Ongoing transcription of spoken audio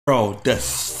Bro, the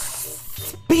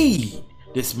speed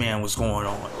this man was going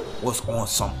on was on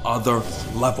some other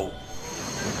level.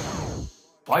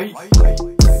 Fight.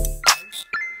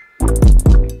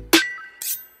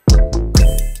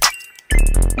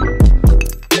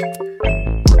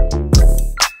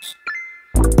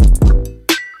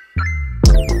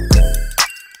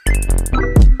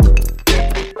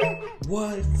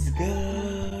 What's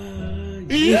good,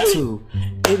 YouTube?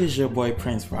 It is your boy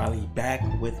Prince Riley back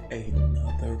with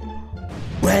another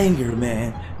banger,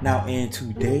 man. Now in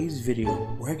today's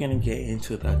video, we're gonna get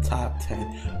into the top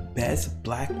 10 best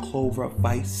Black Clover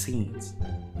fight scenes.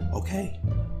 Okay,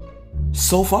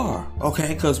 so far,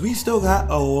 okay, because we still got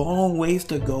a long ways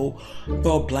to go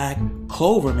for Black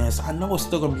Clover, man. So I know it's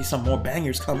still gonna be some more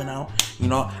bangers coming out. You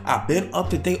know, I've been up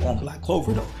to date on Black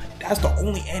Clover though. That's the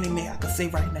only anime I can say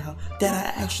right now that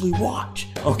I actually watch.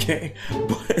 Okay,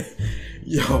 but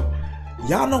yo,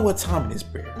 y'all know what time it is,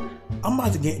 bro. I'm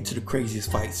about to get into the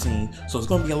craziest fight scene, so it's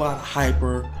gonna be a lot of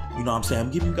hyper. You know what I'm saying?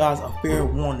 I'm giving you guys a fair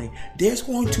warning. There's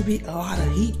going to be a lot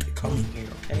of heat coming here,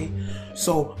 okay?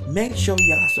 So make sure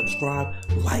y'all subscribe,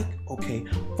 like, okay,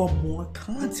 for more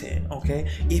content, okay?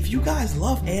 If you guys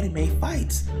love anime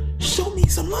fights, show me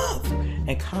some love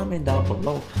and comment down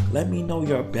below. Let me know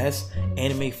your best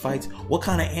anime fights. What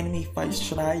kind of anime fights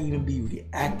should I even be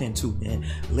reacting to, man?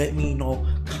 Let me know.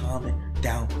 Comment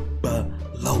down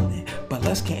below, man. But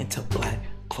let's get into Black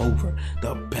Clover,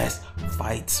 the best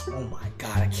fights. Oh my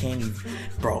god, I can't even,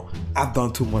 bro. I've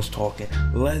done too much talking.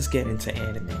 Let's get into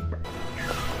anime, bro.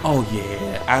 Oh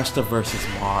yeah, Asta versus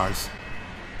Mars.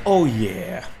 Oh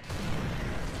yeah.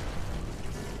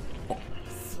 Oh.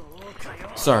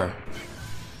 Sir,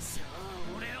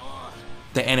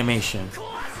 the animation,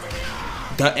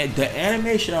 the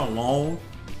animation alone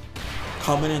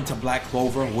coming into Black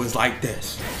Clover was like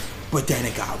this, but then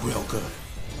it got real good.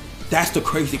 That's the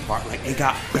crazy part, like it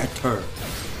got better.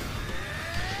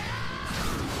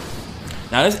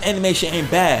 Now this animation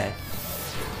ain't bad.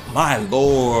 My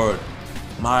lord.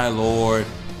 My lord.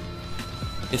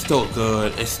 It's still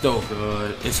good. It's still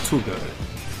good. It's too good.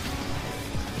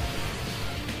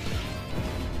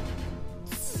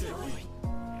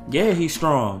 Yeah, he's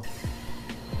strong.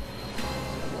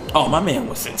 Oh, my man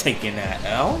wasn't taking that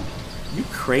L. You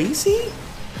crazy?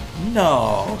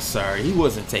 No, sir. He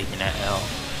wasn't taking that L.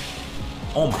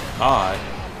 Oh my god.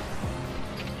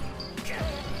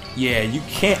 Yeah, you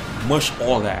can't mush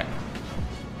all that.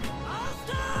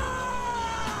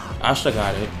 Asta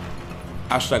got it.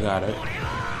 Asta got it.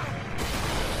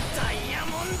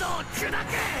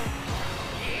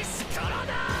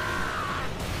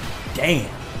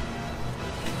 Damn.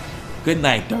 Good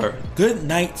night, sir. Good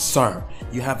night, sir.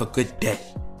 You have a good day.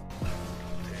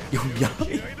 Yo,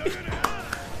 yami.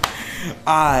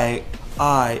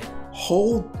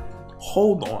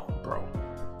 Hold on, bro.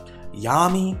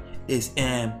 Yami is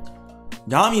in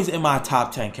my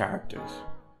top 10 characters.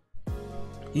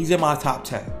 He's in my top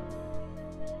 10.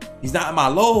 He's not in my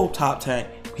low top 10.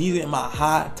 He's in my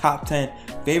high top 10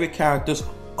 favorite characters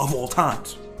of all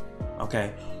times.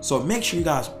 Okay, so make sure you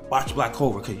guys watch Black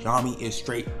Clover because Yami is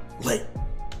straight lit.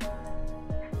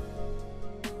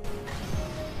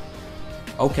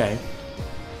 Okay,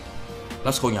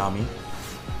 let's go, Yami.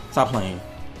 Stop playing.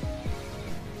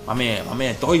 My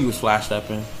man thought he was flash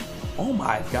stepping. Oh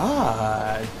my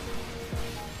god.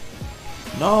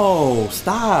 No,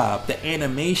 stop. The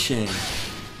animation.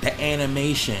 The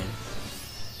animation.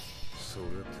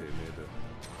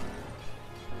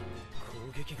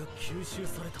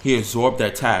 He absorbed the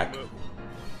attack.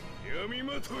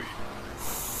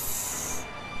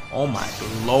 Oh my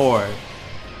lord.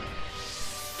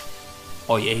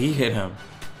 Oh yeah, he hit him.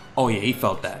 Oh yeah, he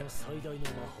felt that.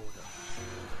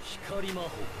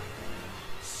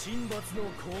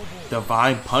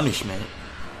 Divine punishment.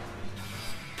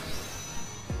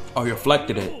 Oh, he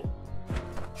reflected it.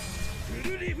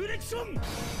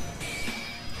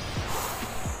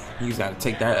 He's gotta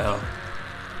take that L.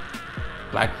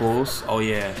 Black Bulls. Oh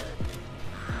yeah.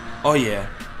 Oh yeah.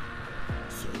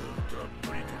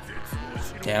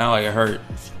 Yeah, not like it hurt.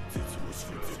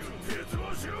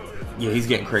 Yeah, he's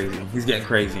getting crazy. He's getting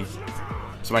crazy.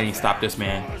 Somebody need to stop this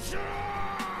man.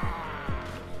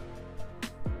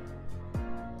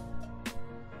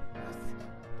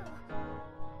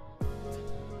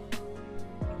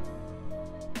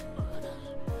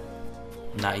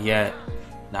 Not yet.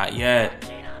 Not yet.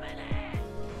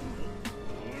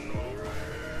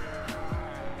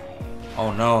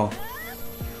 Oh no.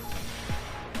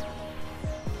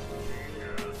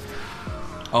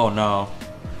 Oh no.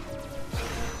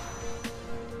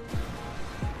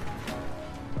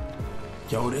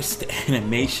 Yo, this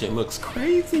animation looks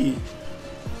crazy.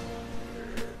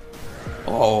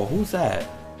 Oh, who's that?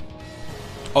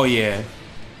 Oh yeah.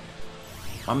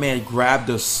 My man grabbed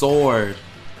the sword.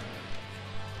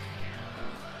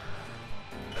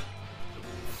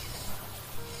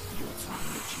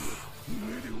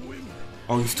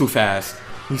 Oh, he's too fast.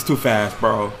 He's too fast,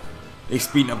 bro. They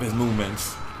speeding up his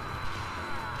movements.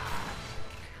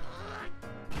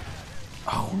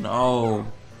 Oh no.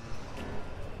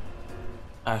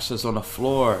 Asta's on the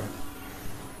floor.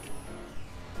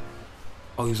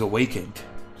 Oh, he's awakened.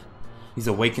 He's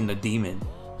awakened the demon.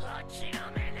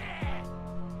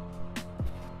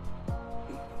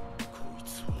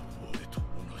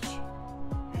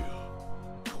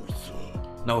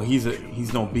 No, he's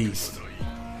no beast.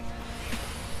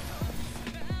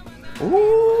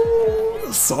 Ooh,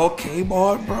 the song came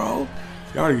on, bro.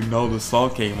 You already know the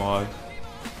song came on.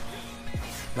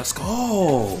 Let's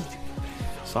go.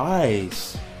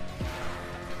 Nice.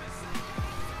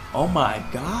 Oh my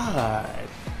god.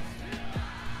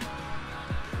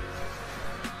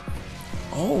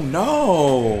 Oh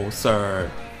no,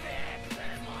 sir.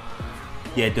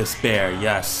 Yeah, despair.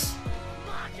 Yes.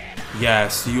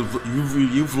 Yes,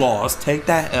 you've lost. Take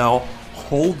that L.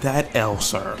 Hold that L,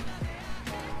 sir.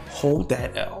 Hold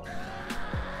that L.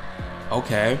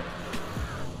 Okay.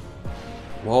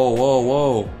 Whoa, whoa,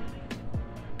 whoa.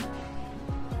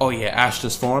 Oh yeah,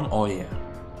 Asta's form. Oh yeah.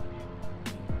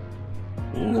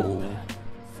 Ooh.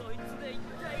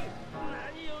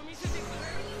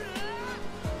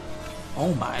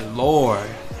 Oh my lord.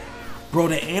 Bro,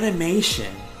 the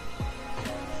animation.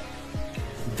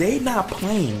 They not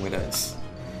playing with us.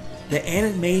 The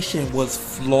animation was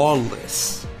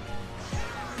flawless.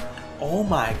 Oh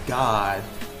my god.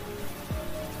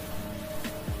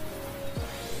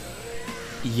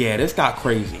 Yeah, this got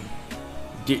crazy.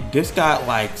 This got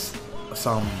like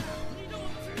some...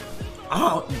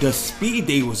 the speed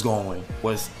they was going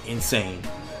was insane.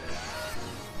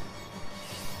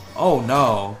 Oh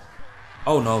no.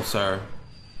 Oh no, sir.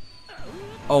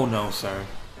 Oh no, sir.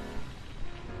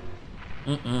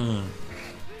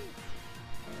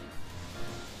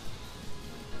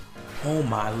 Oh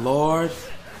my lord.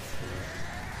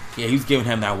 Yeah, he was giving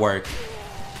him that work.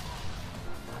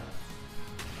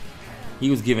 He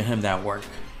was giving him that work.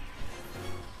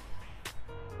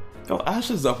 Yo,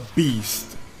 Asta's a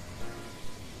beast.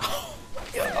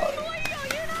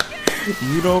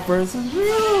 Yuno versus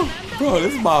Yuno. Bro,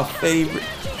 this is my favorite.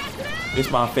 This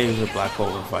is my favorite Black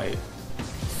Clover fight.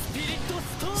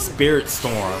 Spirit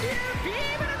Storm.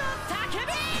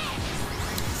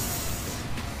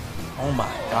 Oh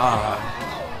my god.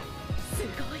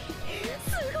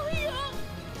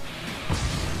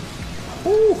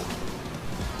 Ooh.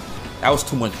 That was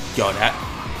too much. Yo, that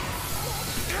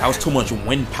was too much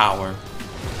wind power.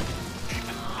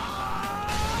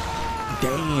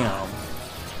 Damn.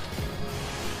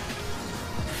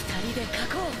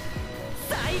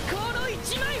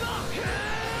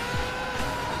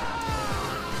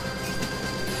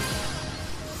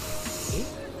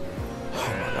 Oh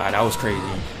my god, that was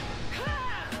crazy.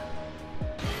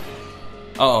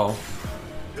 Uh-oh.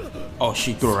 Oh,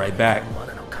 she threw it right back.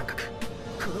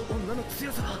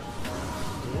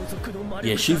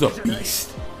 Yeah, she's a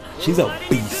beast. She's a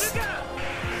beast.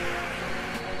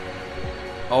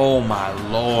 Oh my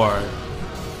lord.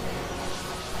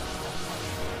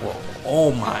 Well,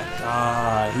 oh my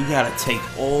god. He gotta take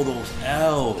all those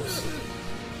L's.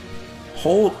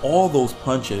 Hold all those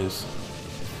punches.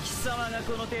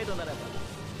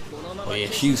 Oh yeah,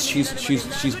 she's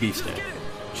beasting. She's beasting.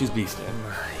 She's beasting.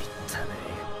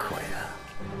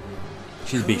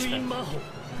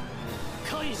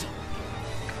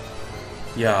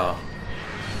 Yeah.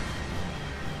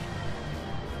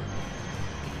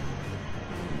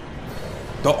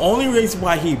 The only reason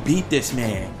why he beat this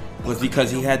man was because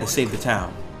he had to save the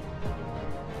town.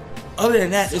 Other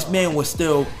than that, this man was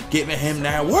still giving him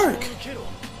that work.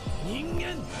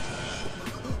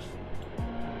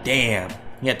 Damn.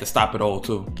 He had to stop it all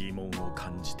too.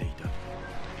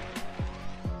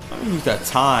 Let me use that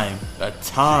time. That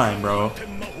time, bro.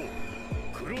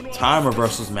 Time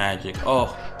reversals magic.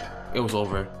 Oh, it was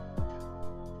over.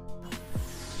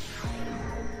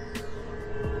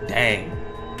 Dang.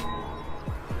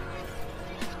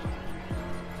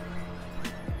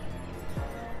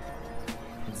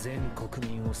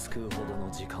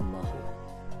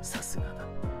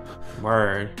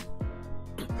 Word.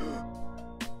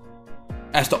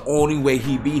 That's the only way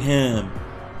he beat him.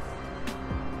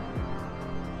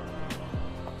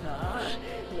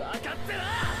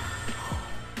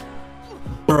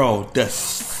 Bro, the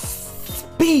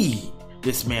speed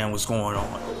this man was going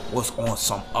on was on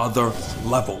some other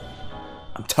level.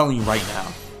 I'm telling you right now.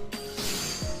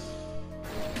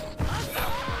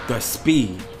 the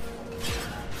speed.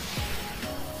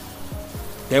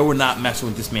 They were not messing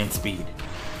with this man's speed.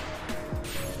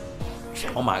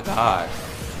 Oh my god.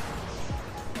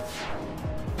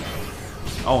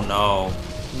 Oh no.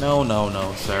 No, no,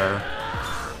 no, sir.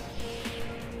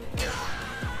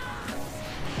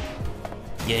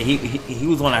 Yeah, he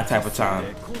was on that type of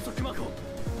time.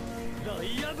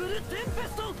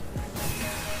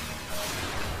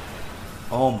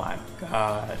 Oh my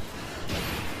god.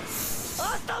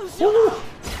 Ooh.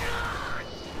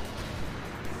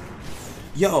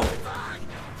 Yo,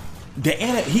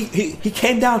 he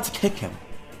came down to kick him.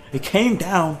 He came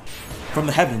down from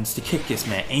the heavens to kick this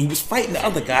man, and he was fighting the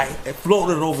other guy that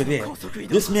floated over there.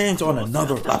 This man's on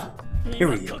another level.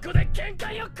 Period.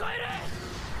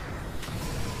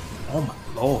 Oh my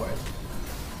lord.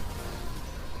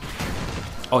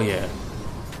 Oh yeah.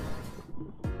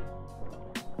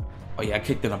 Oh yeah, I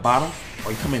kicked in the bottom.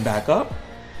 Are you coming back up?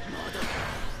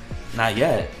 Not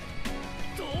yet.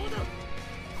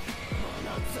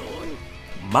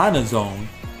 Mana zone.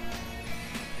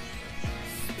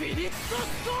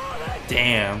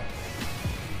 Damn.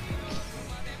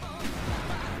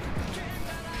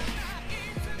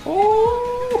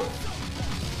 Oh.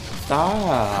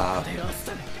 Stop.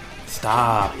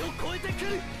 Stop.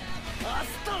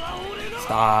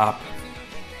 Stop.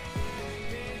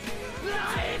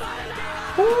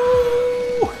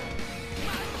 Ooh.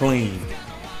 Clean.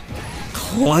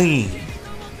 Clean.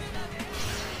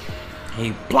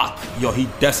 He blocked. Yo, he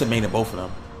decimated both of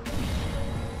them.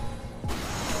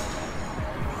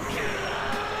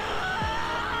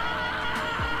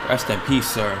 Rest in peace,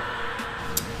 sir.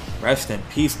 Rest in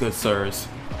peace, good sirs.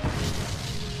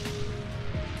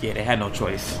 Yeah, they had no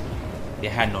choice. They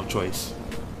had no choice.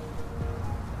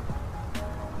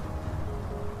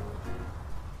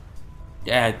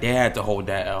 Yeah, they had to hold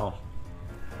that L.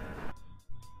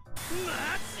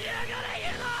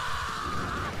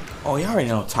 Oh, you already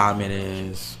know what time it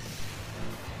is.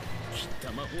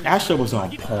 Asta was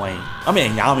on point. I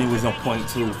mean, Yami was on point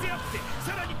too.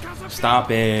 Stop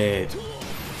it.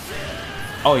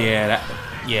 Oh yeah,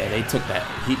 yeah, they took that.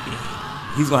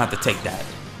 He's gonna have to take that.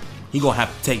 He's gonna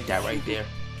have to take that right there.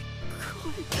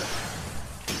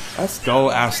 Let's go,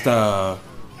 Asta.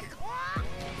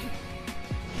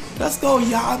 Let's go,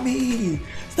 Yami.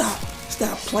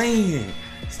 Stop playing.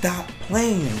 Stop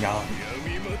playing, y'all.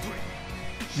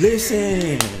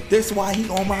 Listen, this is why he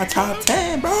on my top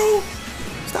 10, bro.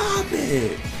 Stop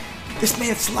it. This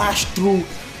man slashed through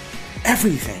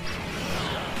everything.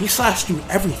 He slashed through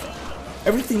everything.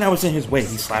 Everything that was in his way,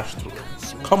 he slashed through.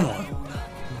 Come on.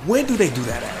 When do they do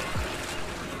that at?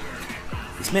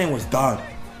 This man was done.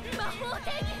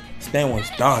 This man was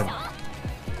done.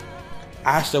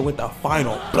 Asta with the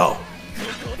final blow.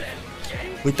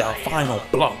 With the final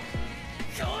blow.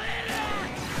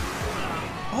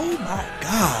 Oh my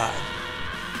god.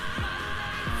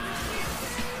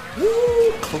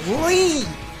 Woo, clean.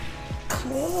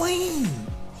 Clean.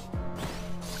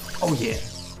 Oh yeah.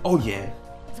 Oh yeah.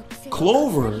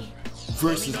 Clover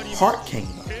versus Heart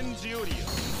Kingdom.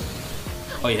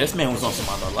 Oh yeah, this man was on some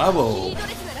other level.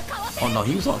 Oh no,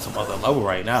 he was on some other level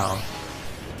right now.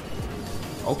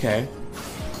 Okay.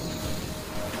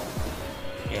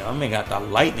 Yeah, I mean got the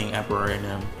Lightning Emperor in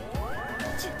him.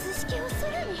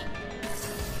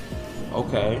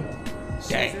 Okay.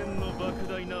 Dang.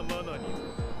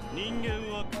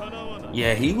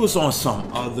 Yeah, he was on some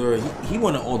other. He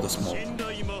wanted all the smoke.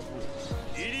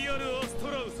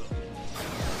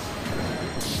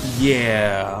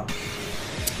 Yeah.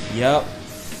 Yep.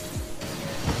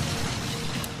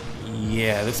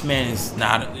 Yeah, this man is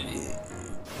not.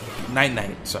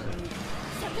 Night, sorry.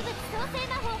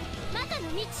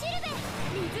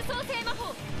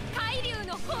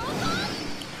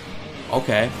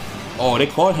 Okay. Oh, they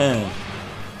caught him.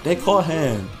 They caught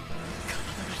him.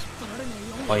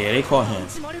 Oh yeah, they caught him.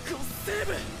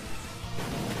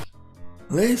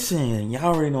 Listen,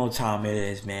 y'all already know what time it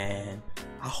is, man.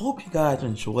 I hope you guys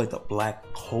enjoyed the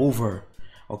Black Clover.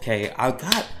 Okay,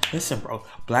 listen, bro.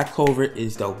 Black Clover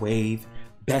is the wave.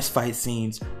 Best fight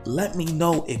scenes. Let me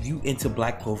know if you into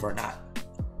Black Clover or not.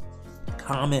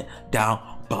 Comment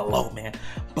down below, man.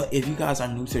 But if you guys are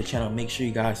new to the channel, make sure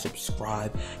you guys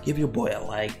subscribe, give your boy a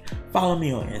like, follow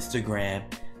me on Instagram,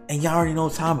 and y'all already know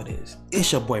what time it is.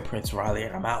 It's your boy Prince Riley,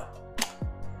 and I'm out.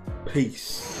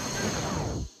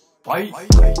 Peace. Bye.